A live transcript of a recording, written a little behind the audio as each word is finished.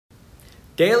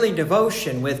Daily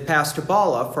Devotion with Pastor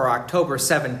Balla for October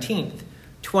 17th,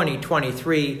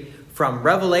 2023, from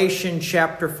Revelation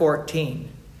chapter 14,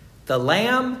 The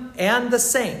Lamb and the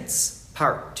Saints,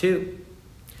 Part 2.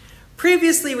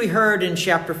 Previously we heard in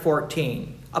chapter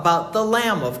 14 about the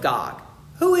Lamb of God,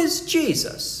 who is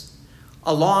Jesus,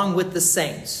 along with the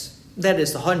saints, that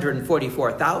is the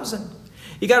 144,000.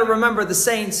 You got to remember the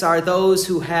saints are those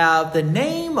who have the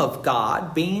name of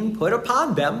God being put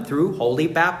upon them through holy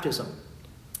baptism.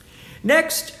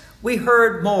 Next, we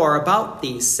heard more about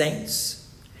these saints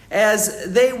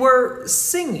as they were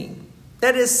singing,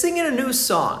 that is, singing a new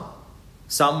song.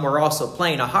 Some were also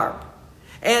playing a harp.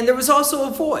 And there was also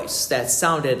a voice that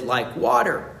sounded like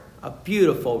water, a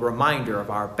beautiful reminder of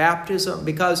our baptism,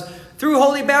 because through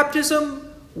holy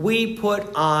baptism, we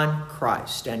put on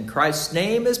Christ, and Christ's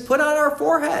name is put on our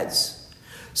foreheads.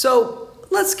 So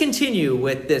let's continue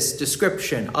with this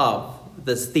description of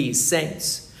these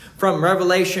saints. From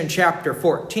Revelation chapter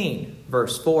 14,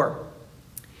 verse 4.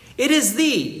 It is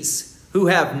these who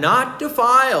have not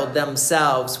defiled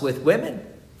themselves with women,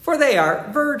 for they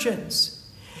are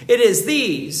virgins. It is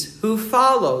these who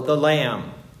follow the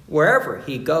Lamb wherever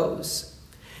he goes.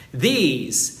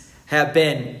 These have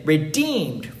been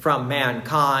redeemed from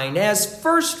mankind as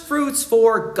firstfruits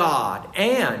for God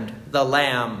and the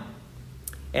Lamb.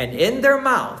 And in their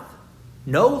mouth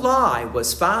no lie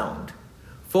was found,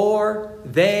 for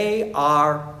they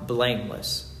are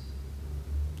blameless.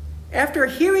 After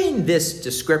hearing this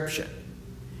description,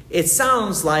 it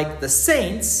sounds like the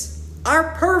saints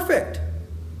are perfect.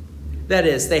 That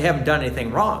is, they haven't done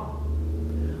anything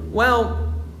wrong.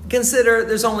 Well, consider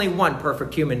there's only one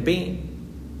perfect human being.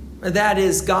 That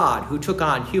is God, who took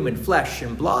on human flesh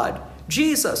and blood.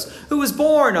 Jesus, who was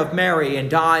born of Mary and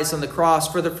dies on the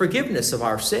cross for the forgiveness of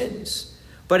our sins.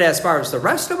 But as far as the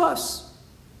rest of us,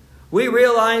 we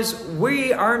realize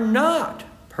we are not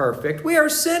perfect. We are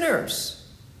sinners.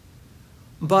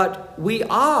 But we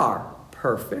are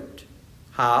perfect.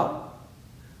 How?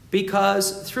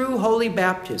 Because through holy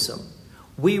baptism,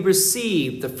 we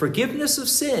receive the forgiveness of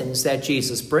sins that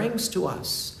Jesus brings to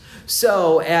us.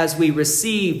 So as we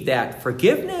receive that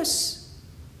forgiveness,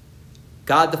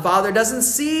 God the Father doesn't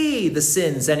see the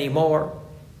sins anymore.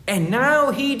 And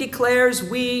now he declares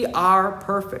we are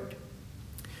perfect.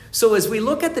 So as we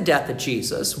look at the death of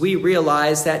Jesus, we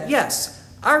realize that, yes,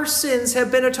 our sins have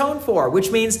been atoned for,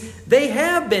 which means they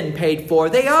have been paid for.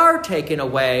 They are taken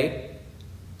away.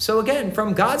 So again,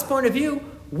 from God's point of view,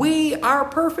 we are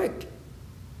perfect.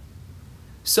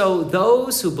 So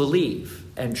those who believe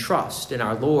and trust in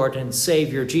our Lord and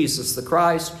Savior Jesus the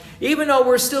Christ, even though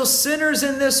we're still sinners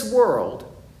in this world,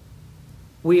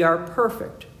 we are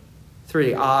perfect through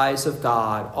the eyes of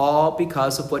God, all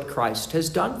because of what Christ has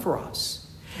done for us.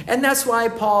 And that's why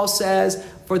Paul says,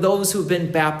 for those who've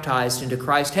been baptized into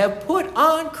Christ have put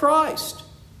on Christ.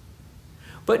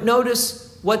 But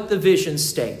notice what the vision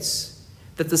states,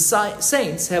 that the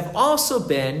saints have also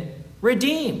been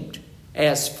redeemed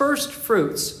as first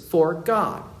fruits for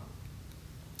God.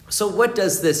 So what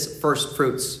does this first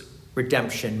fruits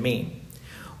redemption mean?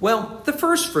 Well, the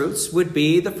first fruits would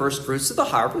be the first fruits of the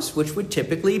harvest, which would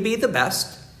typically be the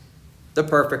best, the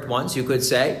perfect ones, you could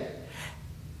say.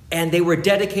 And they were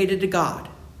dedicated to God.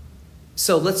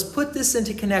 So let's put this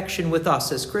into connection with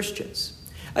us as Christians.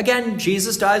 Again,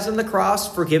 Jesus dies on the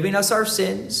cross, forgiving us our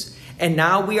sins. And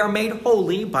now we are made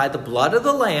holy by the blood of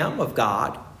the Lamb of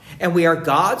God. And we are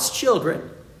God's children,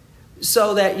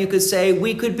 so that you could say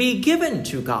we could be given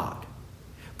to God.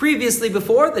 Previously,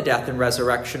 before the death and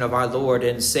resurrection of our Lord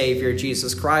and Savior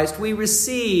Jesus Christ, we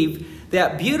receive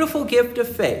that beautiful gift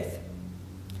of faith.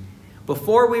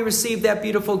 Before we receive that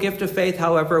beautiful gift of faith,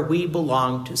 however, we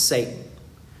belong to Satan.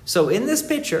 So in this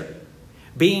picture,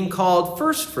 being called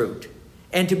first fruit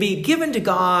and to be given to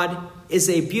God is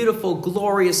a beautiful,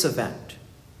 glorious event.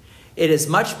 It is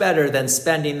much better than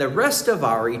spending the rest of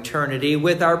our eternity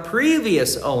with our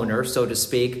previous owner, so to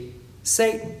speak,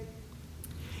 Satan.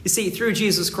 You see, through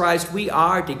Jesus Christ, we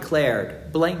are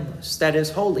declared blameless, that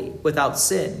is, holy, without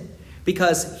sin,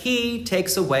 because he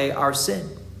takes away our sin.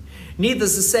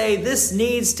 Needless to say, this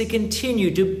needs to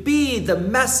continue to be the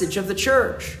message of the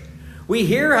church. We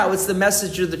hear how it's the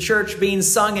message of the church being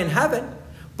sung in heaven,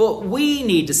 but we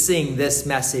need to sing this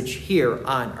message here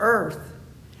on earth.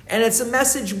 And it's a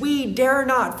message we dare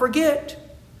not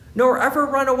forget, nor ever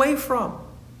run away from,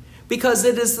 because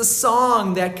it is the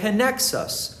song that connects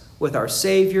us with our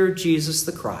Savior, Jesus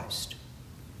the Christ.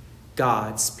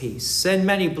 God's peace and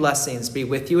many blessings be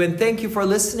with you, and thank you for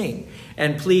listening.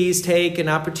 And please take an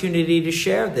opportunity to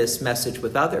share this message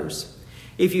with others.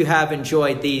 If you have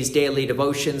enjoyed these daily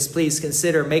devotions, please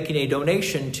consider making a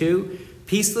donation to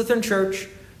Peace Lutheran Church,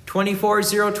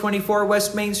 24024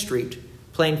 West Main Street,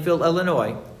 Plainfield,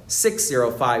 Illinois,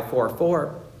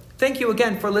 60544. Thank you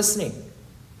again for listening.